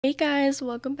Hey guys,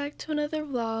 welcome back to another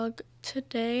vlog.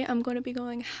 Today I'm going to be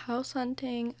going house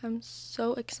hunting. I'm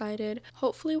so excited.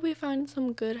 Hopefully we find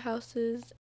some good houses.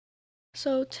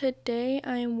 So today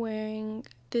I'm wearing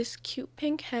this cute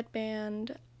pink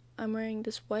headband. I'm wearing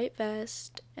this white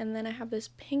vest, and then I have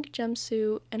this pink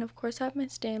jumpsuit, and of course I have my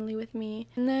Stanley with me,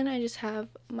 and then I just have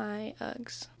my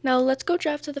Uggs. Now let's go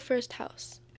drive to the first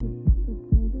house.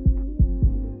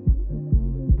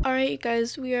 Alright you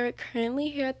guys, we are currently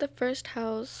here at the first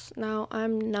house. Now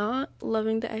I'm not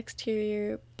loving the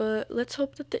exterior, but let's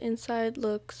hope that the inside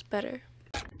looks better.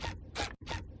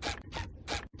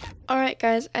 Alright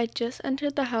guys, I just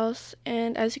entered the house,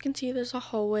 and as you can see there's a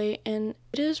hallway and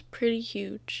it is pretty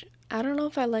huge. I don't know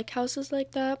if I like houses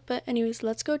like that, but anyways,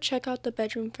 let's go check out the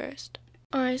bedroom first.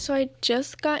 Alright, so I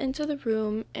just got into the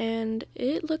room and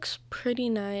it looks pretty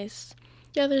nice.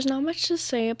 Yeah, there's not much to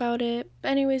say about it. But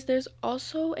anyways, there's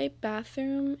also a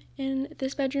bathroom in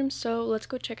this bedroom, so let's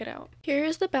go check it out. Here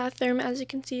is the bathroom. As you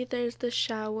can see, there's the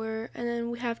shower, and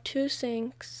then we have two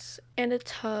sinks and a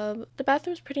tub. The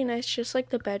bathroom's pretty nice, just like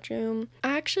the bedroom.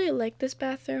 I actually like this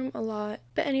bathroom a lot.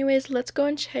 But anyways, let's go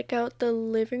and check out the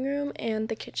living room and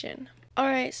the kitchen.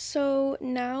 Alright, so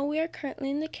now we are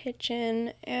currently in the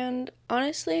kitchen, and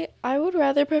honestly, I would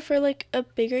rather prefer like a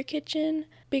bigger kitchen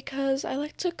because I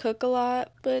like to cook a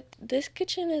lot, but this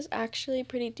kitchen is actually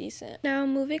pretty decent. Now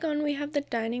moving on, we have the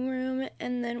dining room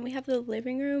and then we have the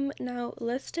living room. Now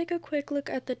let's take a quick look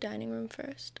at the dining room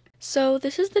first. So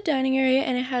this is the dining area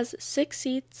and it has 6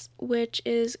 seats, which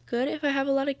is good if I have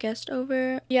a lot of guests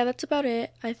over. Yeah, that's about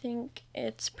it. I think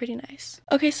it's pretty nice.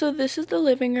 Okay, so this is the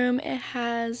living room. It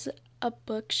has a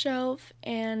bookshelf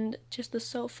and just a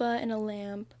sofa and a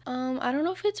lamp. I don't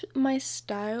know if it's my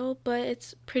style, but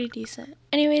it's pretty decent.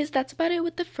 Anyways, that's about it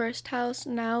with the first house.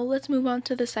 Now let's move on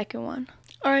to the second one.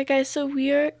 Alright guys, so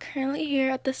we are currently here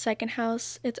at the second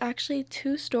house. It's actually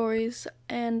 2 stories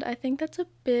and I think that's a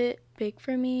bit big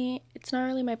for me. It's not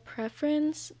really my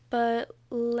preference, but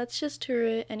let's just tour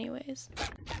it anyways.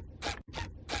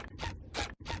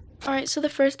 Alright, so the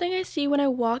first thing I see when I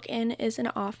walk in is an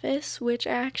office, which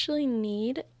I actually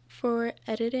need for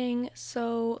editing,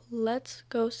 so let's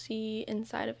go see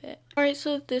inside of it. Alright,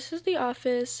 so this is the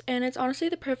office, and it's honestly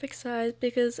the perfect size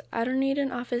because I don't need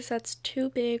an office that's too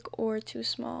big or too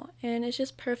small, and it's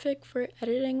just perfect for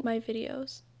editing my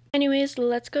videos. Anyways,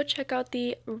 let's go check out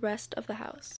the rest of the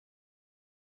house.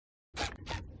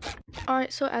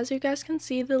 Alright, so as you guys can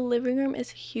see, the living room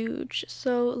is huge,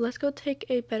 so let's go take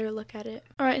a better look at it.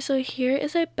 Alright, so here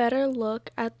is a better look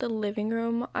at the living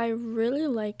room. I really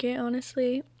like it,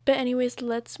 honestly. But anyways,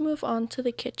 let's move on to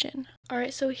the kitchen.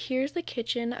 Alright, so here's the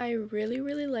kitchen. I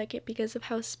really like it because of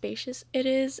how spacious it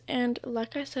is, and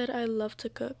like I said, I love to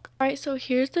cook. Alright, so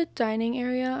here's the dining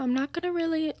area. I'm not gonna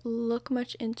really look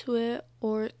much into it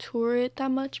or tour it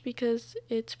that much because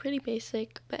it's pretty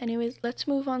basic. But anyways, let's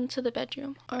move on to the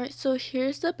bedroom. Alright, so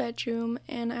here's the bedroom,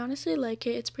 and I honestly like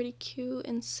it. It's pretty cute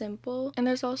and simple. And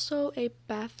there's also a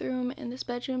bathroom in this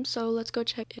bedroom, so let's go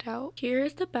check it out. Here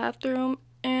is the bathroom.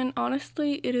 And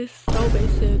honestly, it is so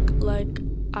basic. Like,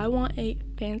 I want a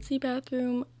fancy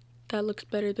bathroom that looks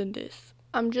better than this.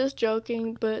 I'm just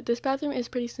joking, but this bathroom is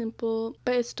pretty simple,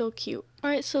 but it's still cute.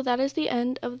 Alright, so that is the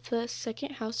end of the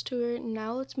second house tour.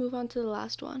 Now let's move on to the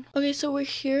last one. Okay, so we're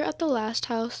here at the last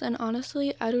house, and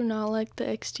honestly, I do not like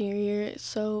the exterior,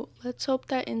 so let's hope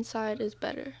that inside is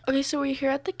better. Okay, so we're here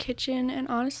at the kitchen, and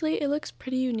honestly, it looks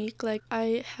pretty unique. Like,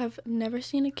 I have never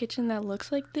seen a kitchen that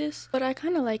looks like this, but I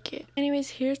kind of like it.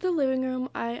 Anyways, here's the living room.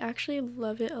 I actually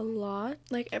love it a lot.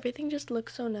 Like, everything just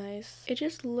looks so nice. It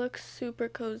just looks super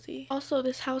cozy. Also,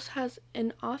 this house has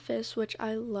an office, which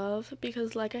I love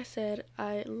because, like I said,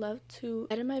 I love to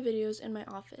edit my videos in my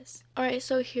office. Alright,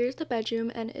 so here's the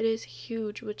bedroom, and it is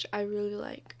huge, which I really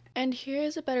like. And here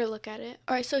is a better look at it.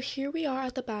 Alright, so here we are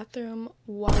at the bathroom.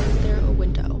 Why is there a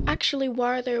window? Actually,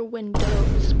 why are there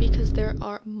windows? Because there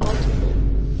are multiple,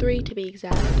 3 to be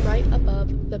exact, right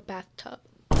above the bathtub.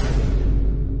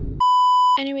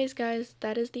 Anyways guys,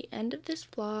 that is the end of this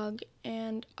vlog,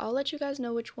 and I'll let you guys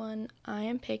know which one I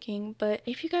am picking. But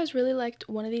if you guys really liked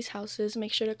one of these houses,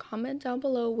 make sure to comment down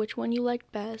below which one you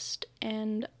liked best,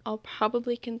 and I'll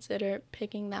probably consider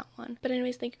picking that one. But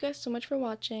anyways, thank you guys so much for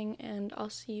watching, and I'll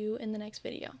see you in the next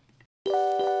video.